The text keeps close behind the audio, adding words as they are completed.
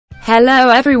Hello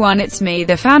everyone, it's me,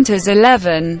 the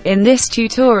Fantas11. In this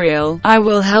tutorial, I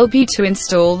will help you to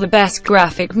install the best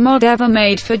graphic mod ever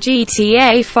made for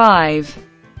GTA 5.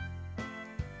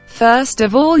 First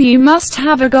of all, you must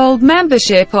have a gold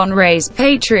membership on Ray's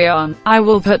Patreon. I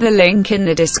will put the link in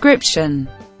the description.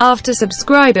 After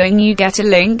subscribing, you get a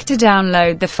link to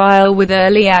download the file with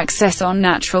early access on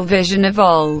NaturalVision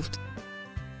Evolved.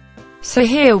 So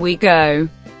here we go.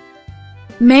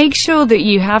 Make sure that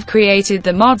you have created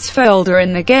the mods folder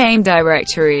in the game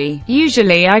directory.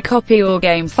 Usually I copy all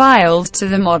game files to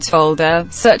the mods folder,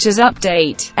 such as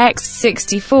update,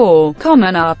 x64,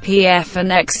 common RPF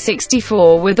and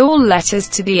x64 with all letters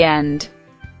to the end.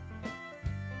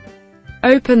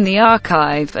 Open the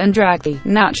archive and drag the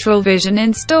NaturalVision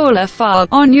installer file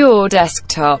on your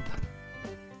desktop.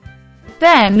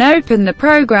 Then open the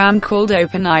program called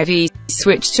OpenIV.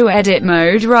 Switch to edit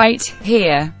mode right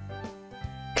here.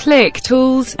 Click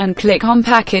Tools, and click on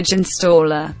Package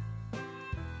Installer.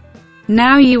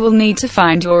 Now you will need to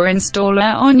find your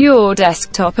installer on your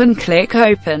desktop and click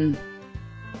Open.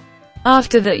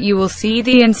 After that you will see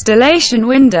the installation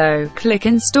window. Click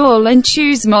Install and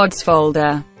choose Mods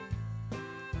folder.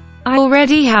 I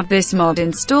already have this mod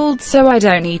installed, so I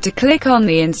don't need to click on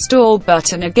the Install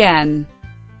button again.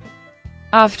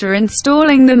 After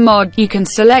installing the mod, you can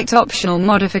select optional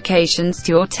modifications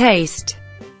to your taste.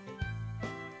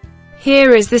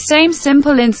 Here is the same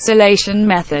simple installation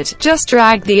method. Just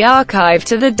drag the archive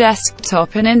to the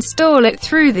desktop and install it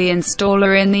through the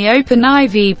installer in the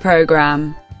OpenIV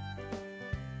program.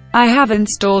 I have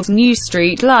installed new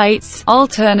street lights,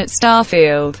 alternate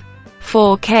starfield,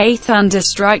 4K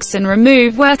thunderstrikes and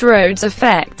remove wet roads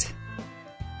effect.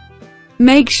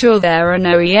 Make sure there are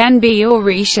no ENB or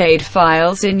reshade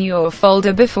files in your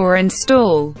folder before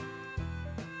install.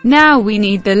 Now we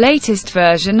need the latest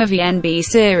version of ENB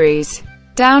series.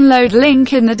 Download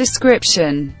link in the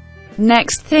description.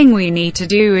 Next thing we need to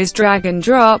do is drag and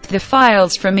drop the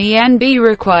files from ENB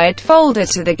required folder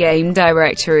to the game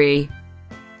directory.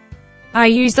 I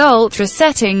use Ultra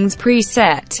Settings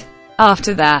preset.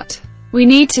 After that, we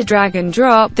need to drag and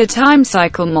drop the time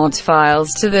cycle mod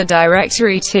files to the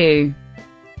directory too.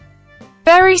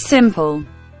 Very simple.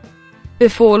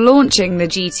 Before launching the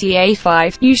GTA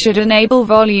 5, you should enable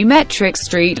volumetric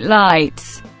street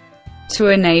lights. To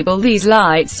enable these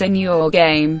lights in your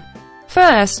game,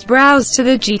 first browse to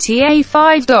the GTA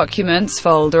 5 Documents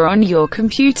folder on your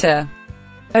computer.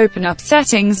 Open up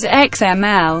Settings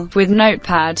XML with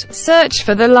Notepad, search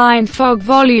for the line fog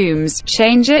volumes,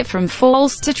 change it from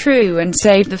false to true and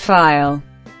save the file.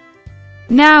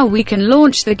 Now we can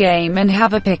launch the game and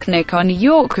have a picnic on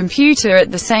your computer at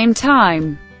the same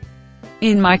time.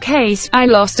 In my case, I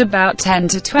lost about 10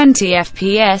 to 20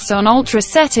 FPS on Ultra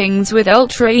Settings with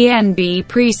Ultra ENB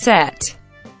preset.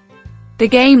 The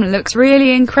game looks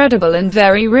really incredible and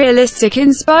very realistic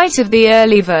in spite of the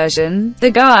early version.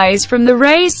 The guys from the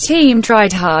Raze team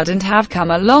tried hard and have come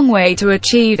a long way to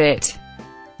achieve it.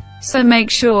 So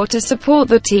make sure to support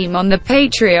the team on the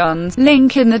Patreon,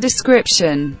 link in the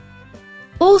description.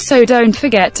 Also don't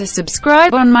forget to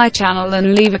subscribe on my channel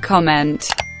and leave a comment.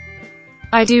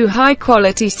 I do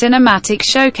high-quality cinematic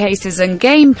showcases and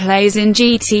gameplays in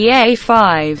GTA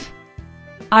 5.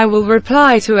 I will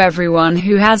reply to everyone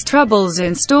who has troubles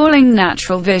installing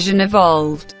NaturalVision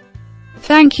Evolved.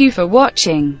 Thank you for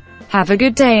watching. Have a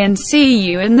good day and see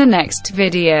you in the next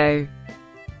video.